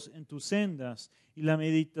ojos en tus sendas. Y la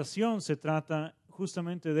meditación se trata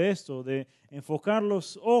justamente de esto, de enfocar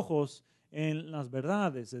los ojos en las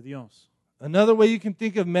verdades de Dios. Another way you can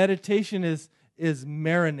think of meditation is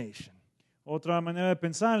marination. Otra manera de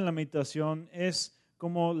pensar en la meditación es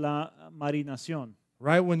como la marinación.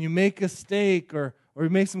 Right? When you make a steak or you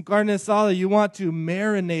make some carne asada, you want to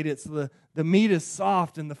marinate it so the meat is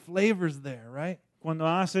soft and the flavor's there, right? Cuando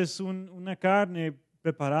haces una carne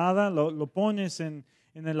preparada, lo pones en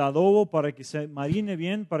el adobo para que se marine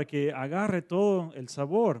bien, para que agarre todo el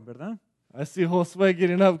sabor, ¿verdad? I see Josué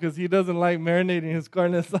getting up because he doesn't like marinating his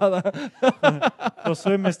carne asada.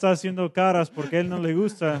 Josué me está haciendo caras porque a él no le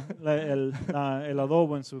gusta el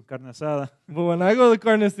adobo en su carne asada. But when I go to the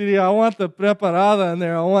carniceria, I want the preparada in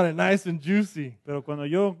there. I want it nice and juicy. Pero cuando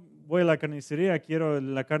yo voy a la carnicería, quiero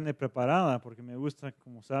la carne preparada porque me gusta,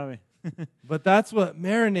 como sabe. But that's what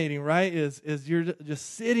marinating, right, is you're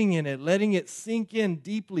just sitting in it, letting it sink in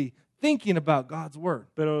deeply, thinking about God's word.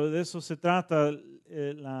 Pero de eso se trata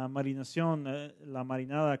la marinación, la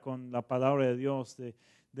marinada con la palabra de Dios,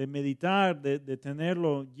 de meditar, de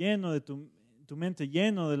tenerlo lleno de tu mente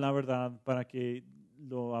lleno de la verdad para que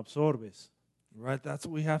lo absorbes. Right? That's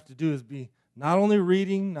what we have to do is be not only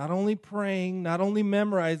reading, not only praying, not only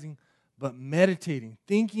memorizing, but meditating,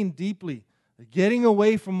 thinking deeply, getting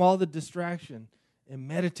away from all the distraction and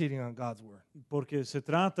meditating on God's word. Porque se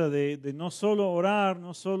trata de no solo orar,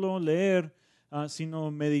 no solo leer, sino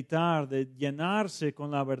meditar, de llenarse con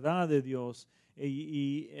la verdad de Dios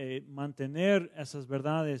y mantener esas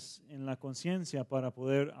verdades en la conciencia para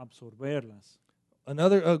poder absorberlas.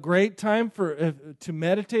 A great time to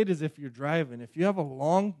meditate is if you're driving. If you have a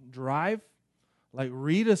long drive, like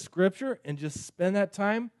read a scripture and just spend that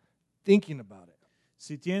time thinking about it.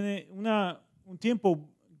 Si tiene un tiempo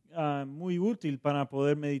muy útil para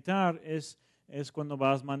poder meditar es cuando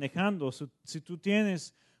vas manejando. Si tú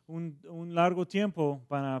tienes un largo tiempo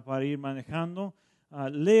para ir manejando,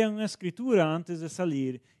 lea una escritura antes de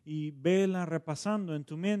salir y vela repasando en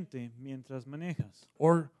tu mente mientras manejas.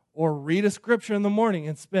 Or read a scripture in the morning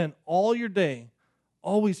and spend all your day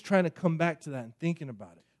always trying to come back to that and thinking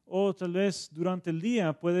about it. O tal vez durante el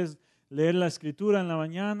día puedes leer la escritura en la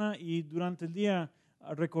mañana y durante el día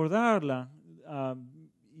recordarla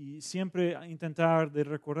y siempre intentar de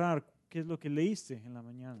recordar qué es lo que leíste en la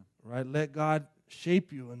mañana. Right? Let God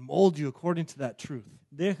shape you and mold you according to that truth.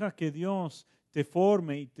 Deja que Dios te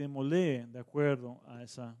forme y te moldee de acuerdo a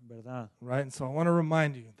esa verdad. Right? And so I want to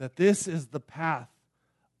remind you that this is the path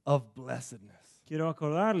of blessedness. Quiero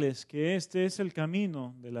acordarles que este es el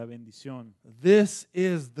camino de la bendición. This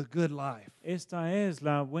is the good life. Esta es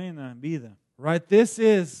la buena vida. Right? This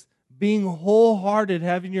is being wholehearted,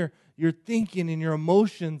 having your thinking and your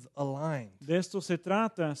emotions aligned. De esto se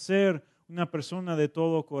trata, ser una persona de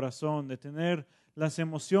todo corazón, de tener las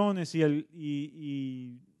emociones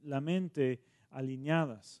y la mente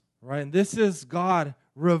alineadas. Right? And this is God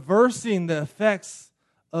reversing the effects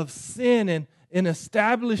of sin and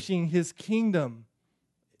establishing His kingdom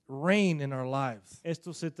reign in our lives.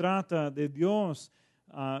 Esto se trata de Dios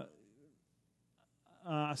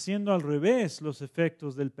haciendo al revés los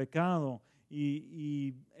efectos del pecado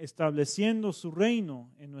y estableciendo su reino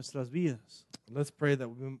en nuestras vidas. Let's pray that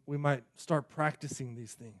we might start practicing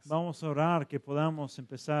these things. Vamos a orar que podamos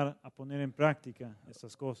empezar a poner en práctica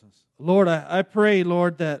estas cosas. Lord, I pray,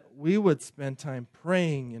 Lord, that we would spend time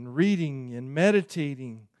praying and reading and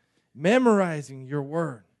meditating, memorizing your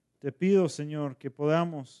word. Te pido, Señor, que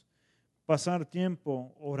podamos pasar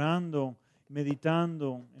tiempo orando,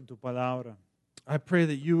 meditando en tu palabra. I pray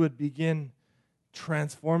that you would begin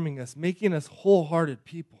transforming us, making us wholehearted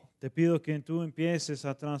people. Te pido que tú empieces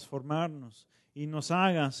a transformarnos y nos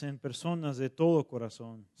hagas en personas de todo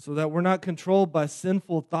corazón, so that we're not controlled by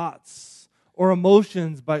sinful thoughts or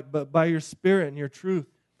emotions, but by your spirit and your truth.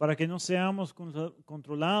 para que no seamos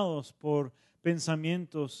controlados por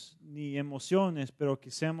pensamientos ni emociones, pero que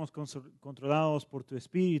seamos controlados por tu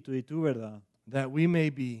espíritu y tu verdad. That we may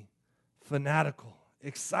be fanatical,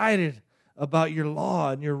 excited about your law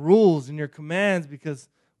and your rules and your commands because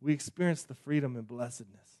we experience the freedom and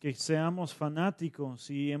blessedness. Que seamos fanáticos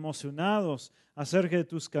y emocionados acerca de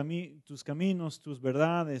tus caminos, tus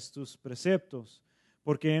verdades, tus preceptos,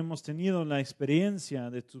 porque hemos tenido la experiencia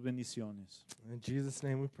de tus bendiciones. In Jesus'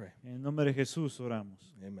 name we pray. En el nombre de Jesús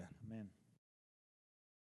oramos. Amen. Amén.